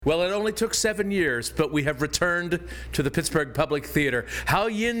Well, it only took 7 years, but we have returned to the Pittsburgh Public Theatre. How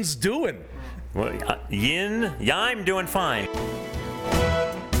Yin's doing? Well, Yin, yeah, I'm doing fine.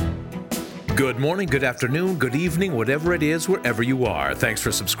 Good morning, good afternoon, good evening, whatever it is, wherever you are. Thanks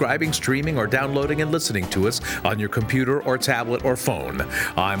for subscribing, streaming, or downloading and listening to us on your computer or tablet or phone.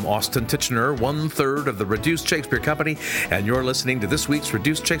 I'm Austin Tichenor, 1/3 of the Reduced Shakespeare Company, and you're listening to this week's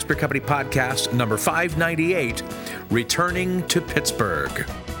Reduced Shakespeare Company podcast, number 598, Returning to Pittsburgh.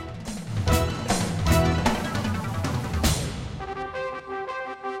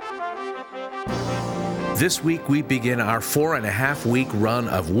 This week, we begin our 4.5-week run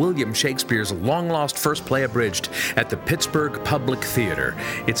of William Shakespeare's long-lost first play, Abridged, at the Pittsburgh Public Theatre.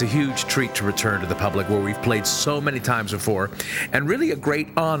 It's a huge treat to return to the public where we've played so many times before, and really a great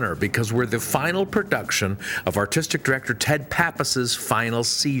honor because we're the final production of artistic director Ted Pappas's final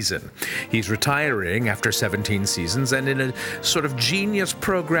season. He's retiring after 17 seasons, and in a sort of genius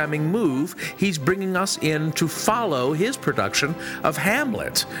programming move, he's bringing us in to follow his production of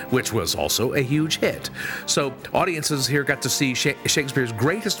Hamlet, which was also a huge hit. So audiences here got to see Shakespeare's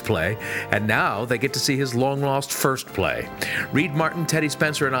greatest play, and now they get to see his long-lost first play. Reed Martin, Teddy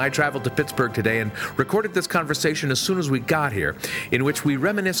Spencer, and I traveled to Pittsburgh today and recorded this conversation as soon as we got here, in which we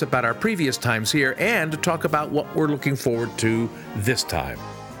reminisce about our previous times here and talk about what we're looking forward to this time.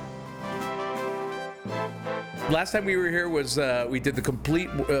 Last time we were here was we did the complete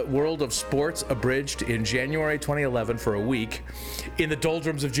World of Sports Abridged in January 2011 for a week in the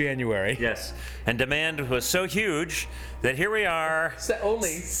doldrums of January. Yes, and demand was so huge that here we are,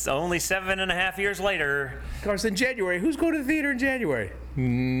 only 7.5 years later. Of course, in January, who's going to the theater in January?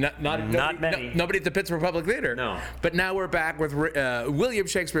 Not many. Nobody at the Pittsburgh Public Theatre. No. But now we're back with William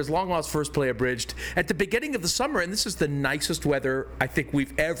Shakespeare's long-lost first play, Abridged, at the beginning of the summer, and this is the nicest weather I think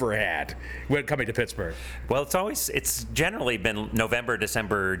we've ever had when coming to Pittsburgh. Well, it's generally been November,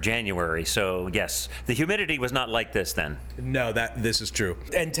 December, January, so yes, the humidity was not like this then. No, this is true.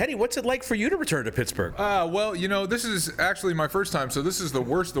 And Teddy, what's it like for you to return to Pittsburgh? Well, this is actually my first time, so this is the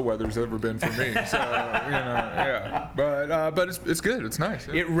worst the weather's ever been for me. So, yeah. But it's good. It's nice.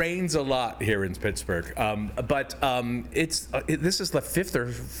 Yeah. It rains a lot here in Pittsburgh, but this is the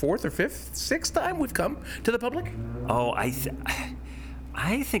sixth time we've come to the public. Oh,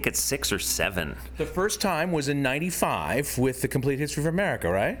 I think it's 6 or 7. The first time was in 95 with The Complete History of America,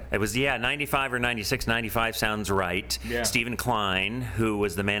 right? It was, 95 or 96. 95 sounds right. Yeah. Stephen Klein, who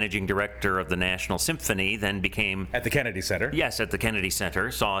was the managing director of the National Symphony, then became... At the Kennedy Center? Yes, at the Kennedy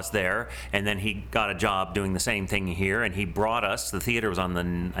Center, saw us there, and then he got a job doing the same thing here, and he brought us, the theater was on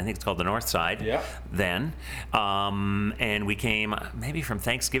I think it's called the North Side, yeah. Then, and we came maybe from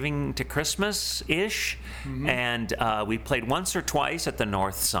Thanksgiving to Christmas-ish, and we played once or twice at the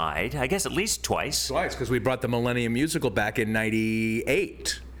North Side. I guess at least twice. Twice, because we brought the Millennium Musical back in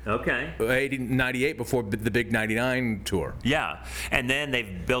 98. Okay. 98 before the big 99 tour. Yeah, and then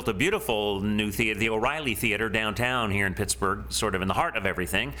they've built a beautiful new theater, the O'Reilly Theater downtown here in Pittsburgh, sort of in the heart of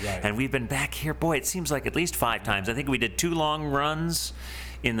everything. Right. And we've been back here, boy, it seems like at least 5 times. I think we did 2 long runs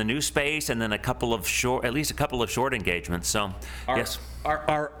in the new space, and then at least a couple of short engagements. So, yes.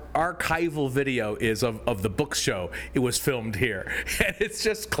 Our archival video is of the book show. It was filmed here, and it's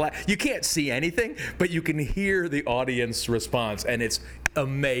just you can't see anything, but you can hear the audience response, and it's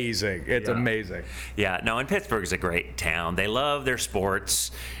amazing. It's amazing. Yeah, no, and Pittsburgh's a great town. They love their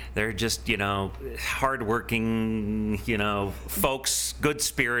sports. They're just, hardworking, folks,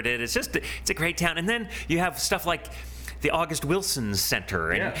 good-spirited. It's a great town. And then you have stuff like the August Wilson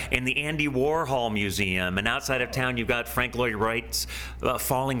Center and the Andy Warhol Museum, and outside of town you've got Frank Lloyd Wright's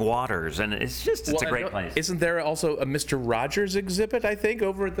Falling Waters, and it's a great place. Isn't there also a Mr. Rogers exhibit, I think,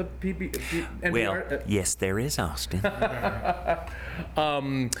 over at the NPR? Well, yes, there is, Austin.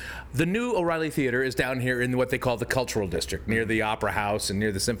 The new O'Reilly Theater is down here in what they call the Cultural District, near the Opera House and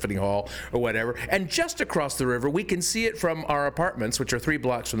near the Symphony Hall or whatever. And just across the river, we can see it from our apartments, which are 3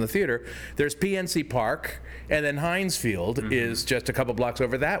 blocks from the theater. There's PNC Park, and then Heinz Field is just a couple blocks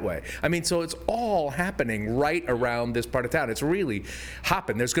over that way. I mean, so it's all happening right around this part of town. It's really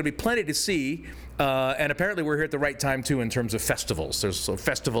hopping. There's going to be plenty to see, and apparently we're here at the right time, too, in terms of festivals. There's a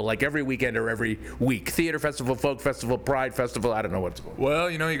festival like every weekend or every week. Theater festival, folk festival, pride festival, I don't know what it's called. Well,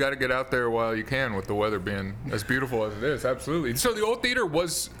 you got to get out there while you can with the weather being as beautiful as it is, absolutely. So the old theater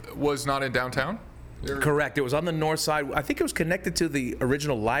was not in downtown? Correct. It was on the north side. I think it was connected to the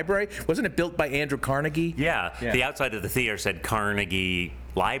original library. Wasn't it built by Andrew Carnegie? Yeah. The outside of the theater said Carnegie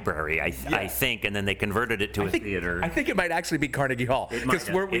library, I think, and then they converted it to a theater. I think it might actually be Carnegie Hall. Because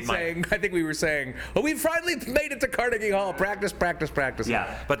I think we were saying, oh, we finally made it to Carnegie Hall. Practice.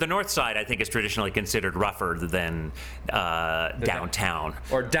 Yeah, but the north side, I think, is traditionally considered rougher than downtown.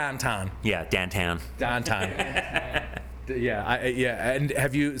 Or downtown. Yeah, downtown. Yeah, and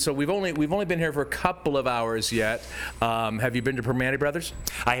have you? So we've only been here for a couple of hours yet. Have you been to Permane Brothers?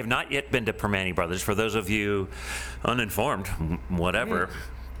 I have not yet been to Permane Brothers. For those of you uninformed, whatever.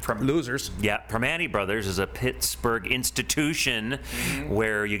 From losers. Yeah, Permane Brothers is a Pittsburgh institution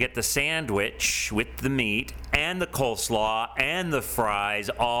where you get the sandwich with the meat and the coleslaw and the fries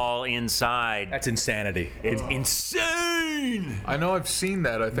all inside. That's insanity. It's insane. I know I've seen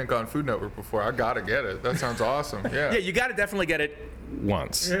that, I think, on Food Network before. I gotta get it. That sounds awesome. Yeah. Yeah, you gotta definitely get it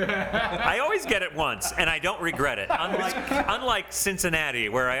once. I always get it once, and I don't regret it. Unlike Cincinnati,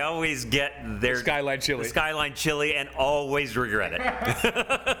 where I always get their Skyline chili and always regret it.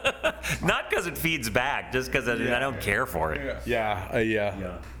 Not because it feeds back, just because I don't care for it. Yeah.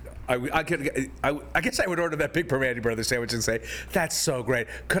 I guess I would order that big Permane Brothers sandwich and say, that's so great.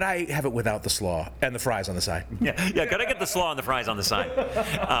 Could I have it without the slaw and the fries on the side? Yeah. Could I get the slaw and the fries on the side?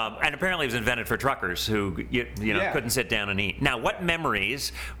 And apparently it was invented for truckers who couldn't sit down and eat. Now, what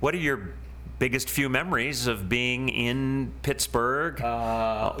are your biggest few memories of being in Pittsburgh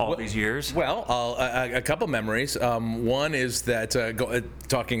all these years? Well, a couple memories. One is that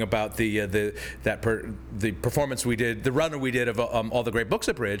talking about the performance we did, the run we did of All the Great Books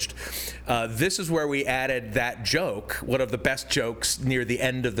Abridged. This is where we added that joke, one of the best jokes near the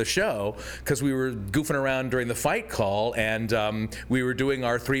end of the show, because we were goofing around during the fight call, and we were doing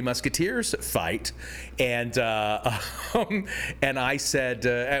our Three Musketeers fight, and I said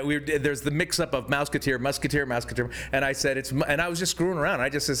there's the mix up of Musketeer, and I said and I was just screwing around. I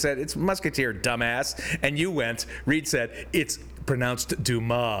just said it's Musketeer, dumbass, and Reed said it's pronounced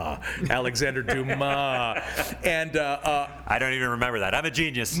Dumas, Alexander Dumas, and I don't even remember that. I'm a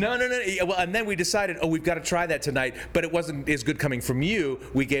genius. No. Well, and then we decided, we've got to try that tonight, but it wasn't as good coming from you.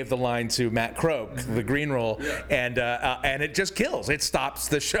 We gave the line to Matt Croak, the green roll, and it just kills. It stops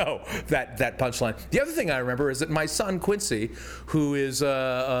the show. That punchline. The other thing I remember is that my son Quincy, who is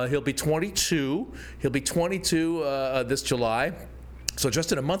he'll be 22. He'll be 22 this July. So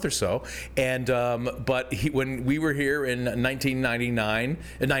just in a month or so, and but when we were here in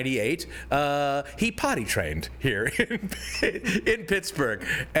 1998, he potty trained here in Pittsburgh,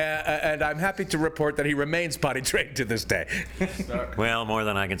 and I'm happy to report that he remains potty trained to this day. Well, more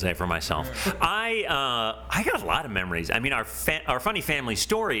than I can say for myself. I got a lot of memories. I mean, our funny family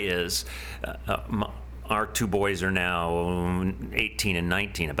story is. Our two boys are now 18 and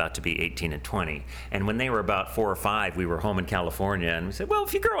 19, about to be 18 and 20. And when they were about 4 or 5, we were home in California, and we said, well,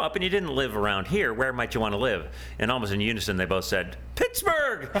 if you grow up and you didn't live around here, where might you want to live? And almost in unison, they both said,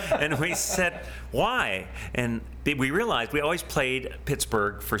 Pittsburgh! And we said, why? And we realized we always played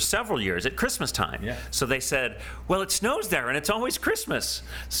Pittsburgh for several years at Christmas time. Yeah. So they said, well, it snows there, and it's always Christmas.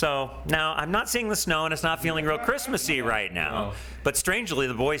 So now I'm not seeing the snow, and it's not feeling real Christmassy right now. But strangely,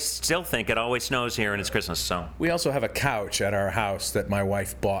 the boys still think it always snows here, and it's Christmas. So we also have a couch at our house that my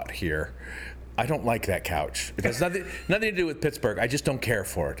wife bought here. I don't like that couch. It has nothing to do with Pittsburgh. I just don't care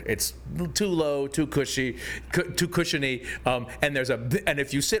for it. It's too low, too cushiony, and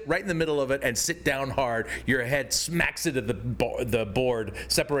if you sit right in the middle of it and sit down hard, your head smacks into the board,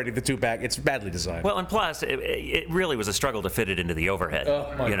 separating the two back. It's badly designed. Well, and plus, it really was a struggle to fit it into the overhead.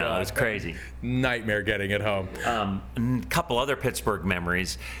 Oh my God. It was crazy. Nightmare getting it home. A couple other Pittsburgh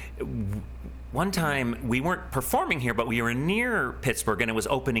memories. One time, we weren't performing here, but we were near Pittsburgh, and it was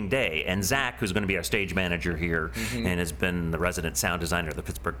opening day. And Zach, who's going to be our stage manager here and has been the resident sound designer of the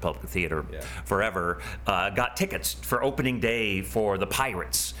Pittsburgh Public Theatre forever, got tickets for opening day for the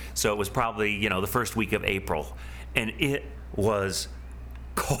Pirates. So it was probably, the first week of April. And it was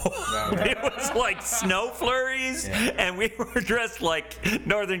cold. It was like snow flurries, and we were dressed like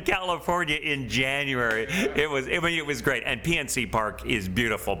Northern California in January. It was great, and PNC Park is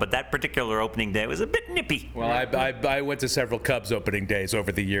beautiful, but that particular opening day was a bit nippy. Well, I went to several Cubs opening days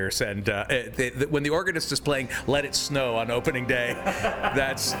over the years, and when the organist is playing "Let It Snow" on opening day,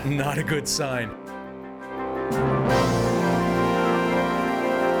 that's not a good sign.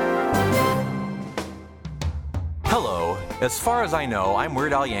 Hello. As far as I know, I'm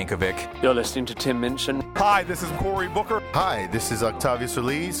Weird Al Yankovic. You're listening to Tim Minchin. Hi, this is Cory Booker. Hi, this is Octavia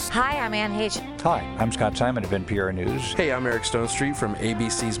Solis. Hi, I'm Ann H. Hi, I'm Scott Simon of NPR News. Hey, I'm Eric Stonestreet from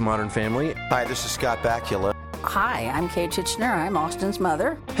ABC's Modern Family. Hi, this is Scott Bakula. Hi, I'm Kate Tichenor. I'm Austin's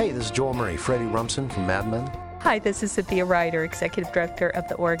mother. Hey, this is Joel Murray, Freddie Rumsen from Mad Men. Hi, this is Cynthia Ryder, Executive Director of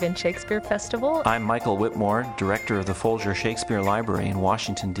the Oregon Shakespeare Festival. I'm Michael Whitmore, Director of the Folger Shakespeare Library in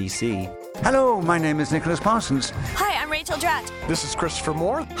Washington, D.C. Hello, my name is Nicholas Parsons. Hi, I'm Rachel Dratt. This is Christopher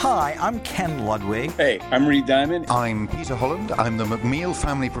Moore. Hi, I'm Ken Ludwig. Hey, I'm Reed Diamond. I'm Peter Holland. I'm the McNeil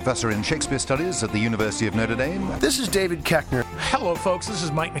Family Professor in Shakespeare Studies at the University of Notre Dame. This is David Keckner. Hello, folks. This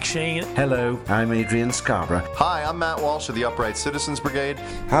is Mike McShane. Hello, I'm Adrian Scarborough. Hi, I'm Matt Walsh of the Upright Citizens Brigade.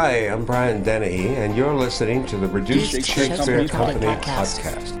 Hi, I'm Brian Dennehy, and you're listening to the Reduced Shakespeare Company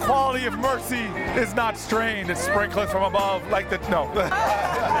podcast. Quality of mercy is not strained, it's sprinkled from above like the... No.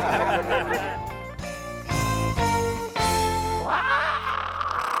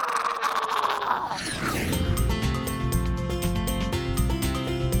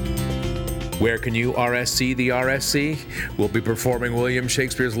 Where can you RSC the RSC? We'll be performing William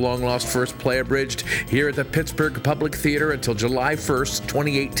Shakespeare's long-lost first play, Abridged, here at the Pittsburgh Public Theatre until July 1st,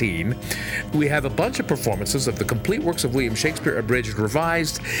 2018. We have a bunch of performances of the complete works of William Shakespeare, Abridged,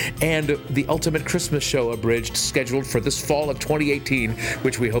 Revised, and the Ultimate Christmas Show, Abridged, scheduled for this fall of 2018,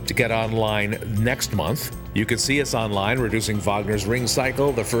 which we hope to get online next month. You can see us online, reducing Wagner's Ring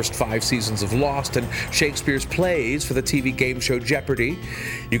Cycle, the first 5 seasons of Lost, and Shakespeare's plays for the TV game show Jeopardy!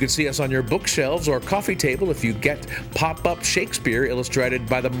 You can see us on your bookshelves or coffee table if you get Pop-Up Shakespeare, illustrated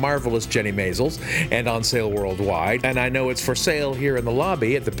by the marvelous Jenny Maisels, and on sale worldwide. And I know it's for sale here in the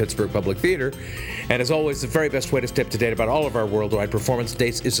lobby at the Pittsburgh Public Theatre. And as always, the very best way to stay up to date about all of our worldwide performance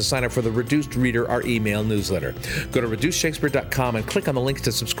dates is to sign up for the Reduced Reader, our email newsletter. Go to reducedshakespeare.com and click on the link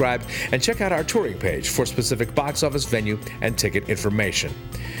to subscribe, and check out our touring page for specific box office, venue, and ticket information.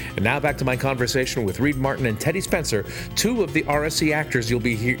 And now back to my conversation with Reed Martin and Teddy Spencer, 2 of the RSC actors you'll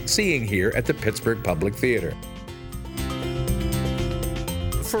be seeing here at the Pittsburgh Public Theatre.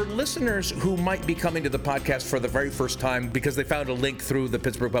 For listeners who might be coming to the podcast for the very first time because they found a link through the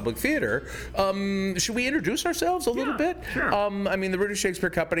Pittsburgh Public Theatre, should we introduce ourselves a little bit? Sure. I mean, the Reduced Shakespeare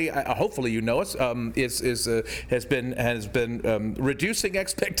Company, hopefully you know us, has been reducing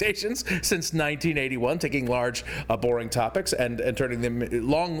expectations since 1981, taking large, boring topics and turning them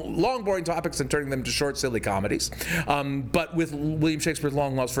long, boring topics and turning them to short, silly comedies. But with William Shakespeare's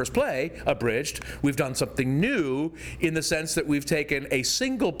long-lost first play, Abridged, we've done something new in the sense that we've taken a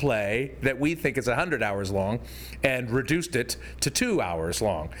single play that we think is 100 hours long and reduced it to 2 hours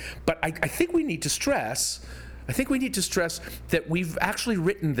long. But I think we need to stress that we've actually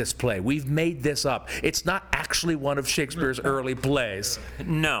written this play. We've made this up. It's not actually one of Shakespeare's early plays.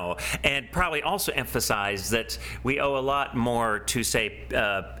 No, and probably also emphasize that we owe a lot more to, say,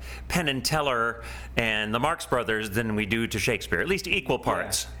 Penn and Teller and the Marx Brothers than we do to Shakespeare, at least equal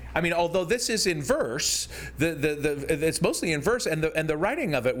parts. Yeah. I mean, although this is in verse, it's mostly in verse, and the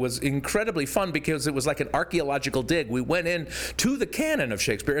writing of it was incredibly fun because it was like an archaeological dig. We went in to the canon of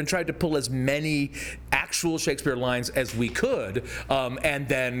Shakespeare and tried to pull as many actual Shakespeare lines as we could, and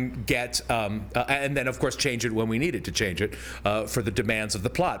then of course change it when we needed to change it for the demands of the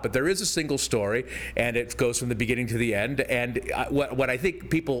plot. But there is a single story, and it goes from the beginning to the end. And what I think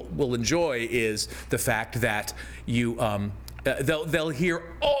people will enjoy is the fact that they'll hear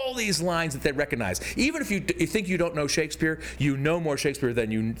all these lines that they recognize. Even if you think you don't know Shakespeare, you know more Shakespeare than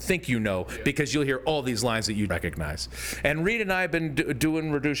you think you know, because you'll hear all these lines that you recognize. And Reed and I have been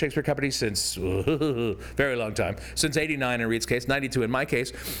doing Reduced Shakespeare Company since very long time, since '89 in Reed's case, '92 in my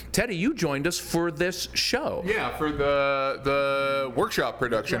case. Teddy, you joined us for this show. Yeah, for the workshop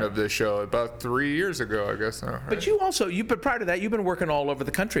production of this show about 3 years ago, I guess. Right? But but prior to that, you've been working all over the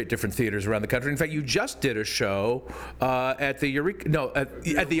country at different theaters around the country. In fact, you just did a show at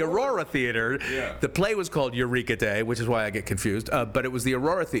the Aurora Theater. Yeah. The play was called Eureka Day, which is why I get confused. But it was the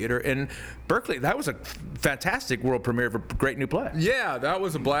Aurora Theater in Berkeley. That was a fantastic world premiere of a great new play. Yeah, that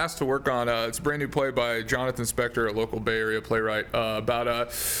was a blast to work on. It's a brand new play by Jonathan Spector, a local Bay Area playwright, about a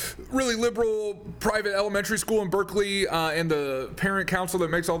really liberal private elementary school in Berkeley and the parent council that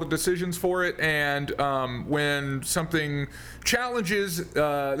makes all the decisions for it. And when something challenges,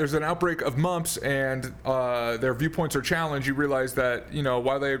 there's an outbreak of mumps, and their viewpoints are challenged, you realize that,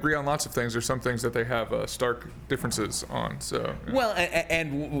 while they agree on lots of things, there's some things that they have stark differences on. So well,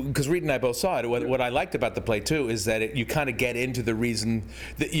 and because Reed and I both saw it, what I liked about the play too is that you kind of get into the reason,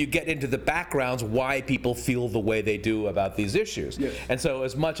 that you get into the backgrounds why people feel the way they do about these issues. Yes. And so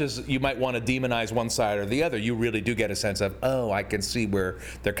as much as you might want to demonize one side or the other, you really do get a sense of, I can see where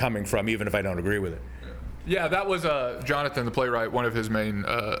they're coming from, even if I don't agree with it. Yeah, that was Jonathan, the playwright. One of his main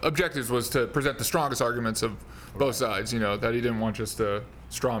objectives was to present the strongest arguments of both sides, that he didn't want just a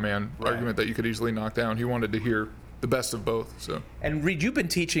straw man argument that you could easily knock down. He wanted to hear the best of both. So. And Reed, you've been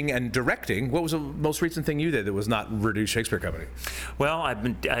teaching and directing. What was the most recent thing you did that was not Reduced Shakespeare Company? Well, I've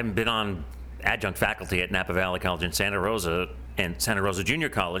been on adjunct faculty at Napa Valley College in Santa Rosa and Santa Rosa Junior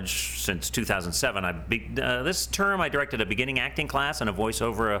College since 2007. This term I directed a beginning acting class and a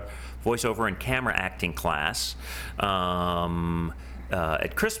voiceover and camera acting class.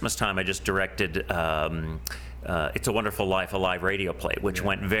 At Christmas time, I just directed It's a Wonderful Life, a live radio play, which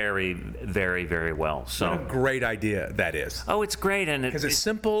went very, very, very well. So what a great idea that is. Oh, it's great, and because it's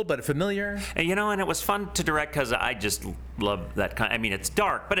simple but familiar. And, and it was fun to direct because I just love that kind. I mean, it's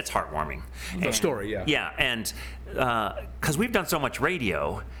dark, but it's heartwarming. The story, yeah. Yeah, and because we've done so much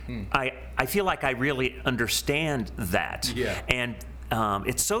radio, I feel like I really understand that. Yeah. And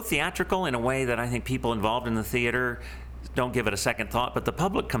it's so theatrical in a way that I think people involved in the theater don't give it a second thought, but the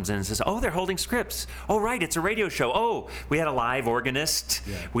public comes in and says, oh, they're holding scripts. Oh, right, it's a radio show. Oh, we had a live organist.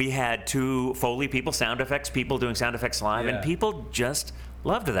 Yeah. We had 2 Foley people, sound effects people doing sound effects live, and people just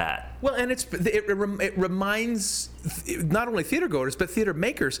loved that. Well, and it reminds not only theater goers but theater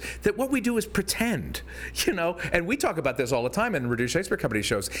makers that what we do is pretend, and we talk about this all the time in Reduced Shakespeare Company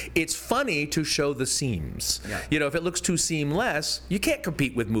shows. It's funny to show the seams. Yeah. If it looks too seamless, you can't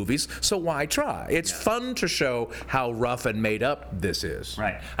compete with movies, so why try? It's fun to show how rough and made up this is.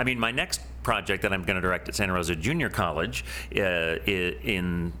 Right. I mean, my next project that I'm going to direct at Santa Rosa Junior College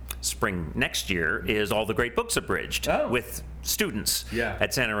in spring next year is All the Great Books Abridged with students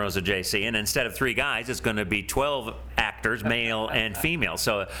at Santa Rosa JC, and instead of 3 guys, it's going to be 12 actors, male and female.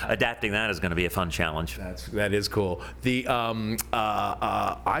 So adapting that is going to be a fun challenge. That is cool. The what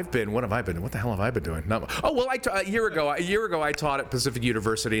the hell have I been doing? A year ago I taught at Pacific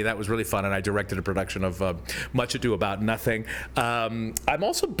University. That was really fun, and I directed a production of Much Ado About Nothing. I'm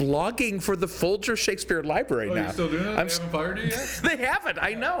also blogging for the Folger Shakespeare Library now. You still doing that? They haven't fired you yet? They haven't.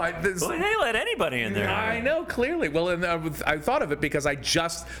 I know. They let anybody in there. I know, clearly. Well, and I thought of it because I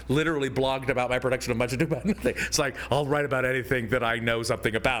just literally blogged about my production of Much Ado About Nothing. It's like, I'll write about anything that I know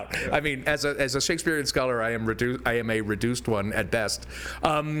something about. Yeah. I mean, as a Shakespearean scholar, I am a reduced one at best.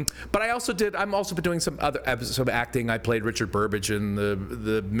 But I'm also doing some acting. I played Richard Burbage in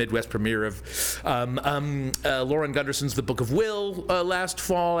the Midwest premiere of Lauren Gunderson's The Book of Will last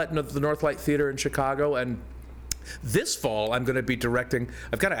fall at the Northlight Theater in Chicago, and this fall, I'm going to be directing.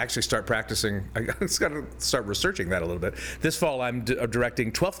 I've got to actually start practicing. I've got to start researching that a little bit. This fall, I'm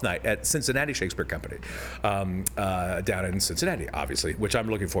directing Twelfth Night at Cincinnati Shakespeare Company, down in Cincinnati, obviously, which I'm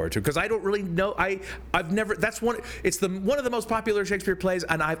looking forward to because I don't really know. I've never. That's one. It's one of the most popular Shakespeare plays,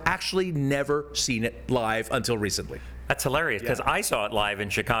 and I've actually never seen it live until recently. That's hilarious because I saw it live in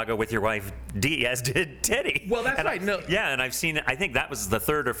Chicago with your wife Dee, as did Teddy. Well, that's right. And I've seen it. I think that was the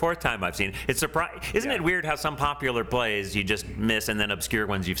 3rd or 4th time I've seen it. It's Isn't it weird how some popular plays you just miss and then obscure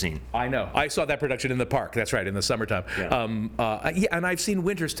ones you've seen? I know. I saw that production in the park. That's right, in the summertime. Yeah. And I've seen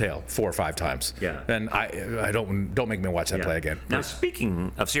Winter's Tale 4 or 5 times. Yeah. And I don't make me watch that play again. Now,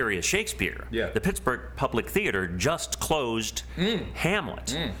 speaking of serious Shakespeare, the Pittsburgh Public Theatre just closed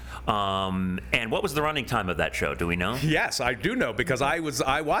Hamlet. And what was the running time of that show? Do we know? Yes, I do know because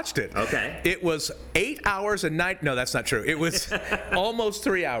I watched it. Okay. It was 8 hours and 9. No, that's not true. It was almost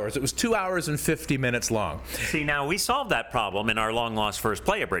 3 hours. It was 2 hours and 50 minutes long. See, now we solved that problem in our long lost first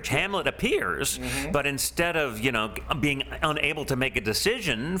play abridged. Hamlet appears, but instead of being unable to make a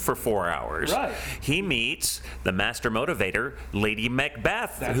decision for 4 hours, he meets the master motivator, Lady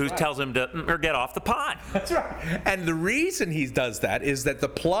Macbeth, who tells him to get off the pot. That's right. And the reason he does that is that the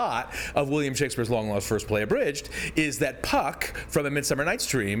plot of William Shakespeare's long lost first play abridged is that Puck from A Midsummer Night's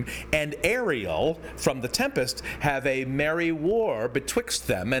Dream and Ariel from The Tempest have a merry war betwixt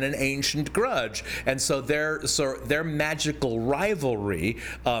them and an ancient grudge, and so their magical rivalry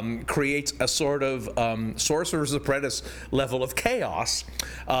creates a sort of Sorcerer's Apprentice level of chaos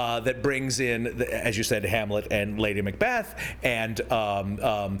that brings in, as you said, Hamlet and Lady Macbeth and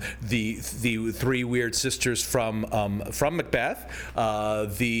the 3 weird sisters from Macbeth,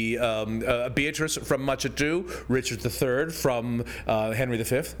 Beatrice from Much Ado, Richard III from Henry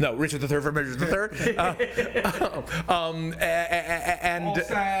V. No, Richard III from Richard III. And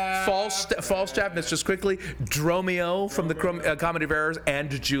Falstaff, Mistress Quickly, Dromio from the Comedy of Errors,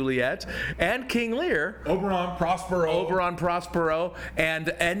 and Juliet, and King Lear, Oberon Prospero,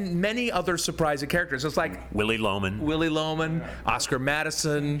 and many other surprising characters. It's like Willie Loman, Oscar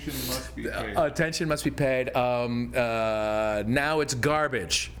Madison. Attention must be paid. Now it's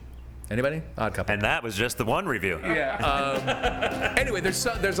garbage. Anybody? Odd Couple. And that was just the one review. Yeah. Anyway,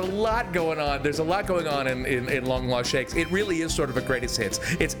 there's a lot going on. There's a lot going on in Long Lost Shakes. It really is sort of a greatest hits.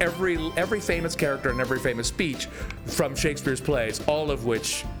 It's every famous character and every famous speech from Shakespeare's plays, all of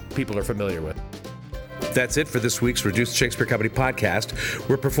which people are familiar with. That's it for this week's Reduced Shakespeare Company podcast.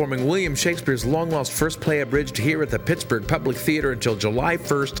 We're performing William Shakespeare's long-lost first play abridged here at the Pittsburgh Public Theatre until July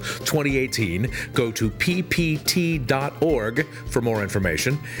 1st, 2018. Go to ppt.org for more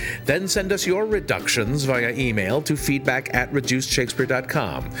information. Then send us your reductions via email to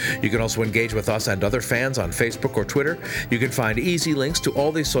feedback@reducedshakespeare.com. You can also engage with us and other fans on Facebook or Twitter. You can find easy links to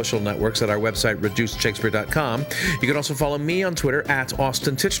all these social networks at our website, reducedshakespeare.com. You can also follow me on Twitter at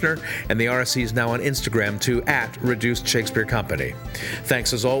Austin Tichenor, and the RSC is now on Instagram to @Reduced Shakespeare Company.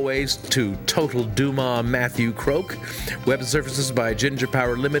 Thanks as always to Total Duma Matthew Croak, web services by Ginger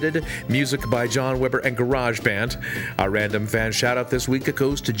Power Limited, music by John Weber and GarageBand. Our random fan shout out this week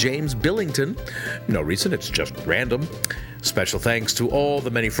goes to James Billington. No reason, it's just random. Special thanks to all the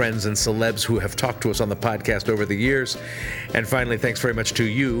many friends and celebs who have talked to us on the podcast over the years. And finally, thanks very much to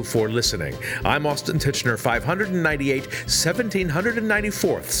you for listening. I'm Austin Tichenor, 598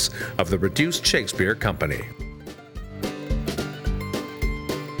 1794ths of the Reduced Shakespeare Company.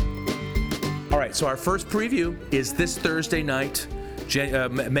 All right, so our first preview is this Thursday night,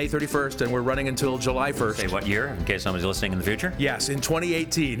 May 31st, and we're running until July 1st. Say what year, in case somebody's listening in the future? Yes, in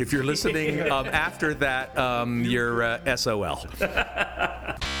 2018. If you're listening after that, you're SOL.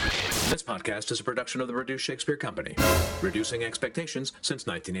 This podcast is a production of the Reduced Shakespeare Company, reducing expectations since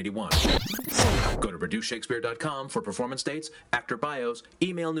 1981. Go to reducedshakespeare.com for performance dates, actor bios,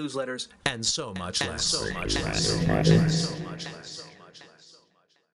 email newsletters, and so much less.